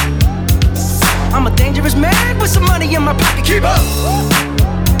 'em. I'm a dangerous man with some money in my pocket. Keep up.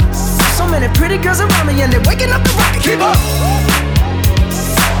 So many pretty girls around me and they're waking up the rocket. Keep up.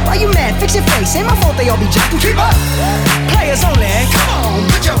 Why you mad? Fix your face. Ain't my fault they all be jocking. Keep up. Players only. Come on,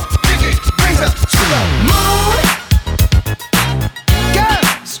 put your pinky rings up to the moon.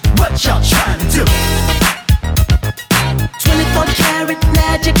 Girls, what y'all trying to do? 24 karat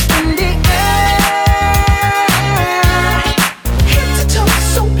magic in the air. Head to toe,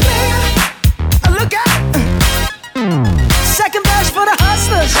 so clear. Look out. Second verse for the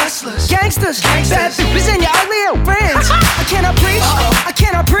hustlers, gangsters, bad bitches and your ugly friends. I cannot preach, I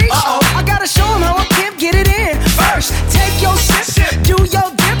cannot preach. I gotta show them how a pimp get it in. First, take your sip, do your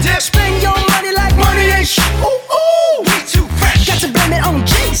dip, spend your money like money ain't shit. Ooh, ooh, we too fresh. Got to blame it on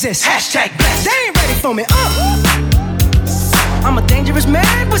Jesus. Hashtag blessed. They ain't ready for me. I'm a dangerous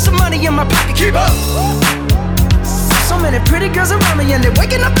man with some money in my pocket. Keep up. So many pretty girls around me and they're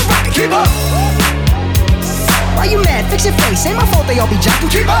waking up the rocket. Keep up. Why you mad? Fix your face. Ain't my fault they all be jocking.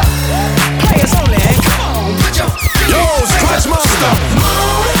 Keep up. Players only. Come on, put your Yo, Scratch Monster.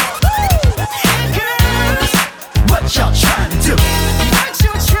 Girls, what y'all trying to do? What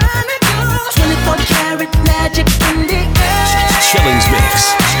you trying to do? 24 karat magic in the air. Chillings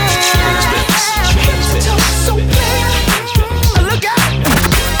Mix. Chillings Mix. Chillings Mix. So clear. Look out.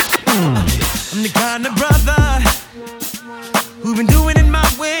 I'm the kind of brother who been doing it my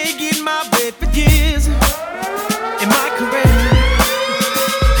way, getting my way for years. In my career,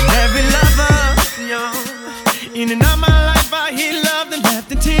 and every lover, in and out my life, I hear love and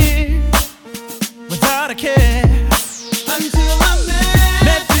left in tears, without a care. Until I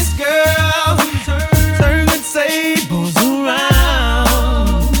met this girl, turning tables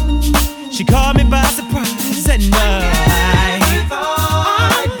around. She caught me by surprise, and I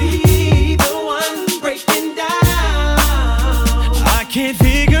thought I'd be the one breaking down. I can't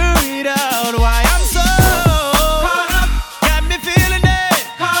figure it out why I'm so caught up, got me feeling it.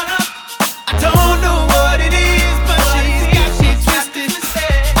 Caught up, I don't know what it is, but she's got me twisted.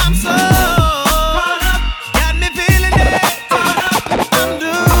 I'm so caught up, got me feeling it. Caught up, I'm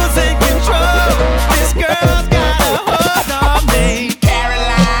losing control. This girl's got a hold on me.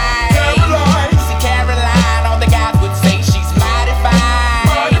 Caroline, see Caroline, all the guys would say she's mighty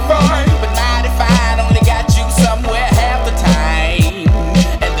fine. But mighty fine only got you somewhere half the time,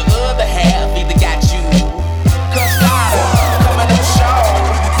 and the other half either got you cussed out or coming up short.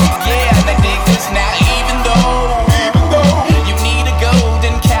 Yeah, they dig this now, even though you need a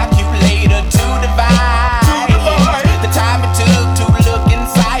golden calculator to divide the time it took to look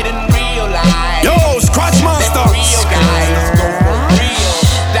inside and realize. Yo, Scratch Monster. That real guys go for real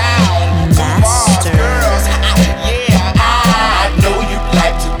down to Mars. Girls, yeah, I know you'd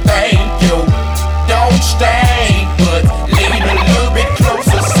like to thank you. Don't stay, but lean a little bit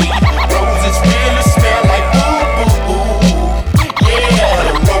closer. See, roses really smell like boo boo boo. Yeah,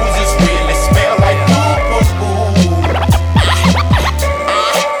 the roses really smell like boo boo boo.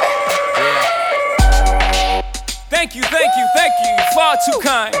 Thank you, thank you, thank you. Far too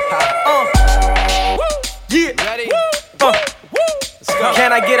kind. Yeah, ready?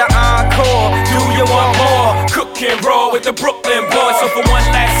 Can I get an encore? Do you want more? Cook and roll with the Brooklyn boys. So for one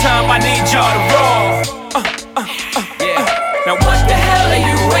last time, I need y'all to roll. Now what the hell are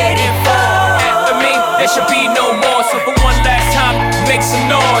you waiting for? After me, there should be no more. So for one last time, make some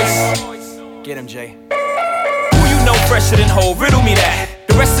noise. Get him, Jay. Who you know fresher than Ho? Riddle me that.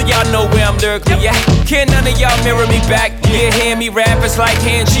 The rest of y'all know where I'm lyrically at. Can none of y'all mirror me back? Yeah, hear me rap, it's like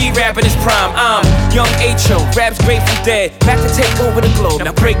Han G rapping his prime. I'm Young H.O., raps Grateful Dead. Back to take over the globe,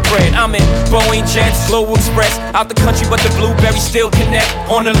 now break bread. I'm in Boeing Jets, Global Express. Out the country, but the blueberries still connect.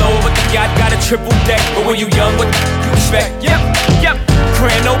 On the low, but the yacht got a triple deck. But when you young, what you expect? Yep.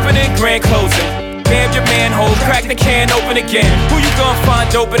 Grand opening, grand closing. Damn your manhole, crack the can open again. Who you gonna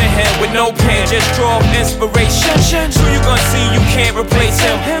find open in him with no pen? Just draw inspiration. Who you gonna see you can't replace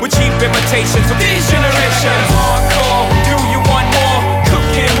him with cheap imitations of these generations? Hardcore, do you want more? Cook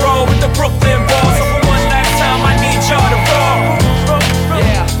and roll with the Brooklyn boys. So for one last time, I need y'all to roll.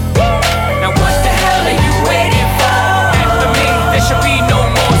 Yeah. Now what the hell are you waiting for? After me, there should be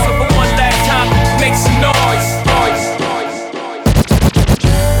no more. So for one last time, make some noise.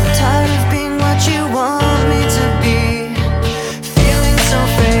 Tired of being what you want me to be. Feeling so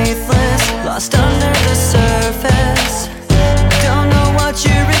faithless, lost under the surface. Don't know what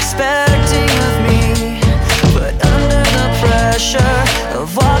you're expecting of me, but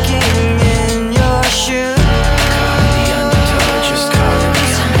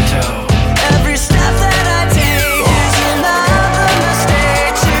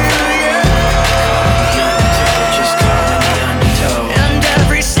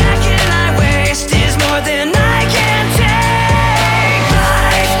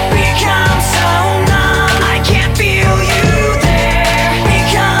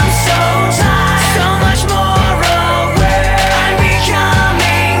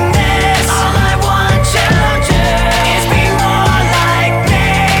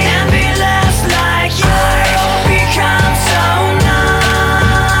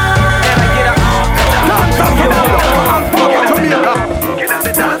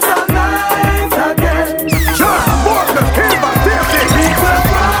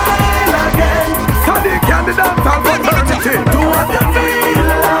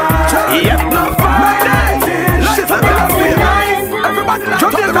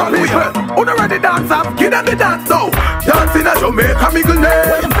middle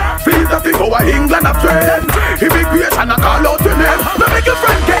name. Visa fi go a England a train. Immigration a call out your name. Now make your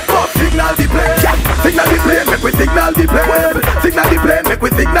friend get up. Signal the plane. Signal the plane. Make we signal the plane. Signal the plane. Make we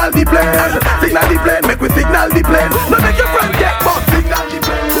signal the plane. Signal the plane. Make we signal the plane. Now make your friend get up. Signal the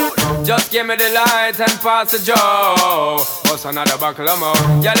plane. Just give me the light and pass the Joe. What's another buckle of more?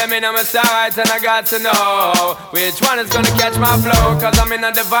 Yeah, let me know my sights and I got to know which one is gonna catch my flow. Cause I'm in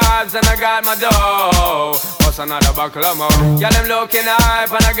the vibes and I got my dough. What's another buckle of more? Yeah, them looking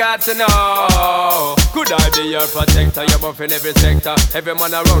hype and I got to know. Could I be your protector? You're buff in every sector. Every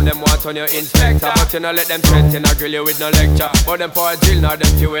man around them want on your inspector. But you know let them threaten, I grill you with no lecture. But them for a drill, now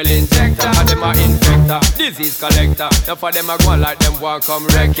them fuel injector. And them a infector, disease collector. Now for them a go like them want come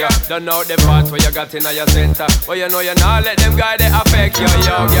wreck ya. Don't know the parts where you got in your center. But you know you not let them guys they affect you,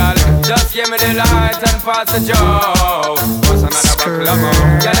 yo, girl. Just give me the light and pass the joke. What's another buckle of more?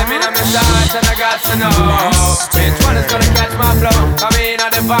 Yeah, let me know my sights and I got to know which one is gonna catch my flow. Come in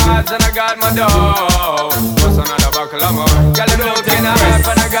on the vibes and I got my dough. What's another buckle of more? Girl, I'm looking hype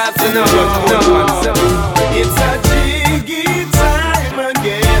and I got to know. It's a jiggy time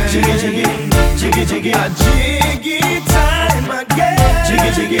again. Jiggy, jiggy, jiggy, jiggy. A jiggy time again.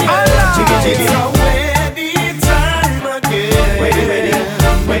 Jiggy, jiggy, jiggy, jiggy. It's a wedding time again. Ready, ready,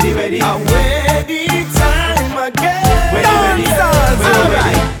 ready, ready. A wedding time again. Ready, ready,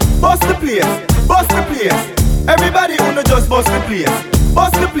 alright. Bust the place, bust the place. Everybody who know just bust the place.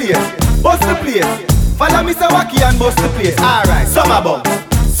 Bust the place, bust the place. Follow me Sawaki and bust the place. Alright, summer bumps,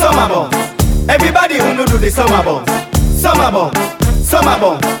 summer bumps. Everybody who know do the summer bumps. Summer bumps, summer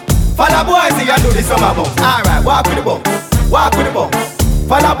bumps. Follow boys here and do the summer bumps. Alright, walk with the bumps, walk with the bumps.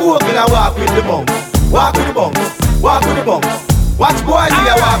 Follow boys here and walk with the bumps. Walk with the bumps, walk with the bumps. Watch boys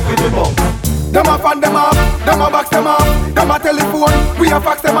here walk with the bumps. Them a fan them off, them a box them off. Them a telephone, we a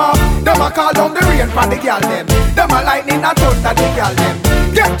fax them off. Them a call down the rain for the girl them. Them a lightning and thunder the girl them.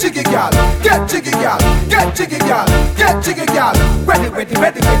 Get jiggy girl, get jiggy girl, get jiggy girl, get jiggy girl. Ready, ready,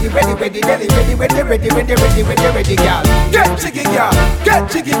 ready, ready, ready, ready, ready, ready, ready, ready, ready, ready, ready, ready, girl. Get jiggy girl, get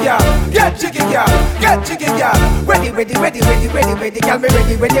jiggy girl, get jiggy girl, get jiggy girl. Ready, ready, ready, ready, ready, ready, girl. Me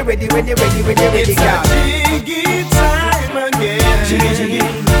ready, ready, ready, ready, ready, ready, ready, girl. Jiggy time again. Jiggy, jiggy,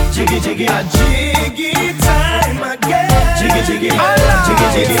 jiggy, jiggy. A jiggy time again. Jiggy, jiggy, jiggy,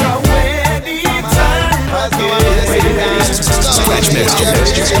 jiggy. A wedding time again. Scratch master,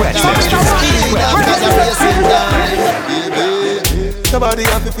 scratch master. Nobody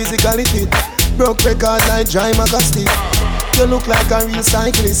have to physically fit. Broke records like Dry Magastic. You look like a real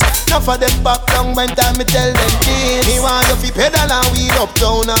cyclist. Enough of them back down when time me tell them this. Me want you fi pedal and wheel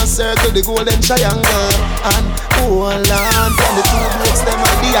uptown and circle the golden triangle. And hold on, from the two blokes them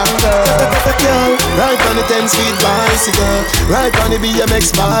at the angle. Girl, right on the 10-speed bicycle, right on the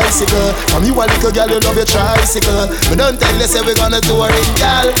BMX bicycle. From you a little girl, you love your tricycle. But don't tell you say we gonna tour it,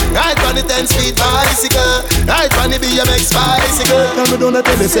 girl. Right on the 10-speed bicycle, right on the BMX bicycle. And we don't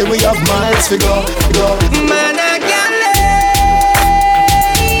tell you say we have miles to go. Man, I can't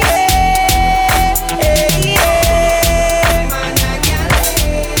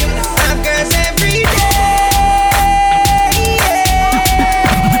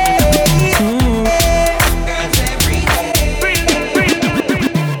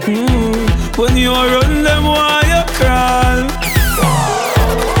when you run them, why you crawl?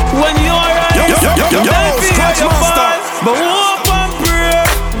 When you run, you feel your fall. But hope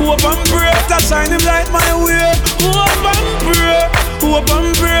and pray, that shine him light my way. Hope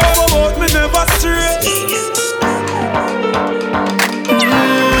and pray, about me never stray.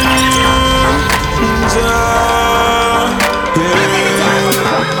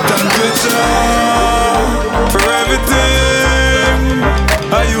 Thank you, Jah, for everything.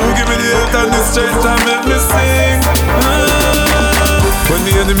 Are you give me the health and the strength and make me sing? When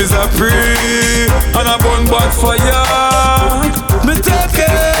the enemies are free and I burn bad fire, me take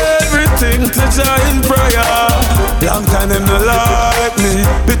everything to Jah in prayer. Long time them no like me,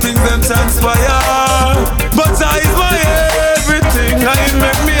 the things them transpire. But Jah is my everything, and it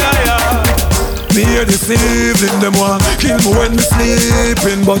make me higher. Me hear this evening, them want kill me when me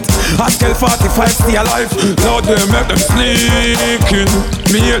sleeping. But I tell 45 stay alive, Lord they make them sneaking.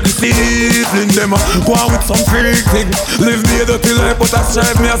 Me hear this evening, them go on with some freak thing. Live me a dirty life, but I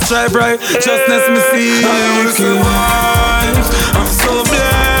strive right. Justness me seeking. I will survive, I'm so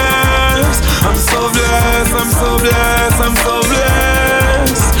blessed. I'm so blessed, I'm so blessed, I'm so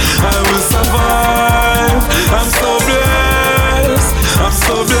blessed. I will survive, I'm so blessed. I'm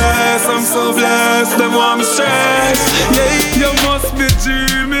so blessed, I'm so blessed. Them want me stressed. Yeah, you must be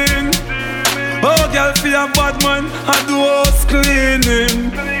dreaming. Oh, girl, for a bad man, I do house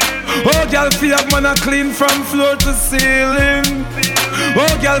cleaning. Oh, girl, feel like man a clean from floor to ceiling.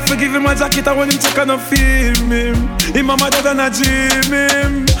 Oh, girl, forgive him a jacket and when him check and no feel me. Him mama dead and a dream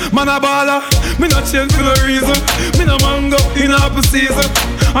him. Man a baller, me not change for no reason. Me no mango in apple season.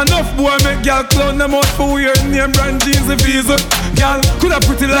 Enough boy make girl clown them out for weird name brand jeans and visa. Girl, coulda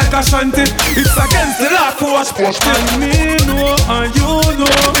pretty like a shanty. It's against the law to watch push. And me know and you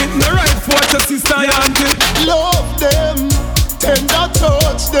know it no right for your sister and auntie. Love them, tender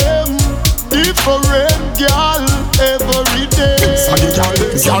touch them. Different girl every day.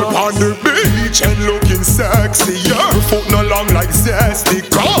 Girl on the beach and looking sexy. Your foot no long like zesty.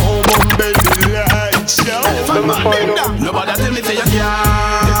 Come on, baby, like show. Nobody tell me say you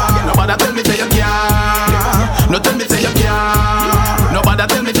can't. Nobody tell me say you can't. No tell me say you can't. Nobody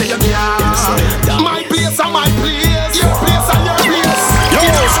tell me say you can't. My place and my place. Your place and your place. Yo,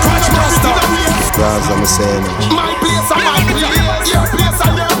 scratch master. Guys, I'm saying it. My place and my place. Your place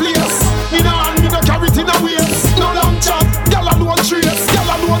and your place. In a hand, me no carry it in a waist. No long chat, girl alone trace.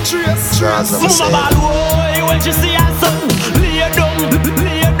 Girl alone trace. Mama ball boy, when she see her son, lay down.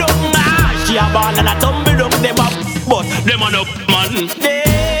 She a ball and a tumble down. Them up, but them on up man.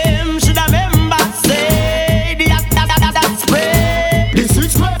 Them shoulda remember say the that spray. The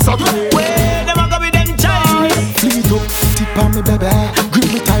 6 months of where them a go with them child. Fleet up, tip on me baby. Grip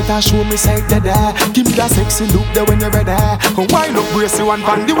me tight and show me side there. Give me that sexy look there when you're ready. Wind up, brace you one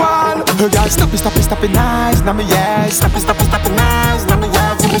on the wall. Hey girl, stop it nice. Now me yes, stop it nice. Now me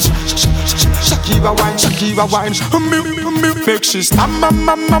yes. Shakira wine. Me fake she stop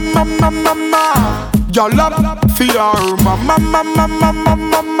mama. Y'all love for her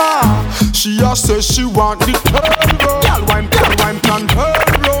mama. She just say she want the turn round. Y'all wine, turn her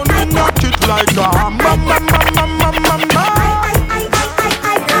round and knock it like a mama.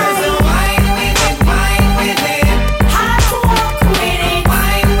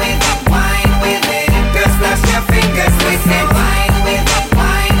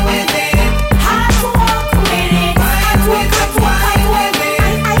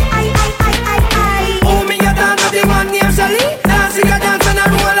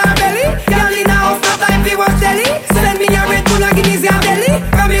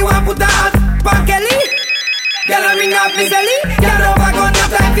 Girl, I ring off me belly. Girl, over gun,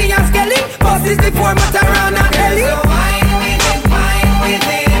 not like Fian Skelly. Bosses before Matarana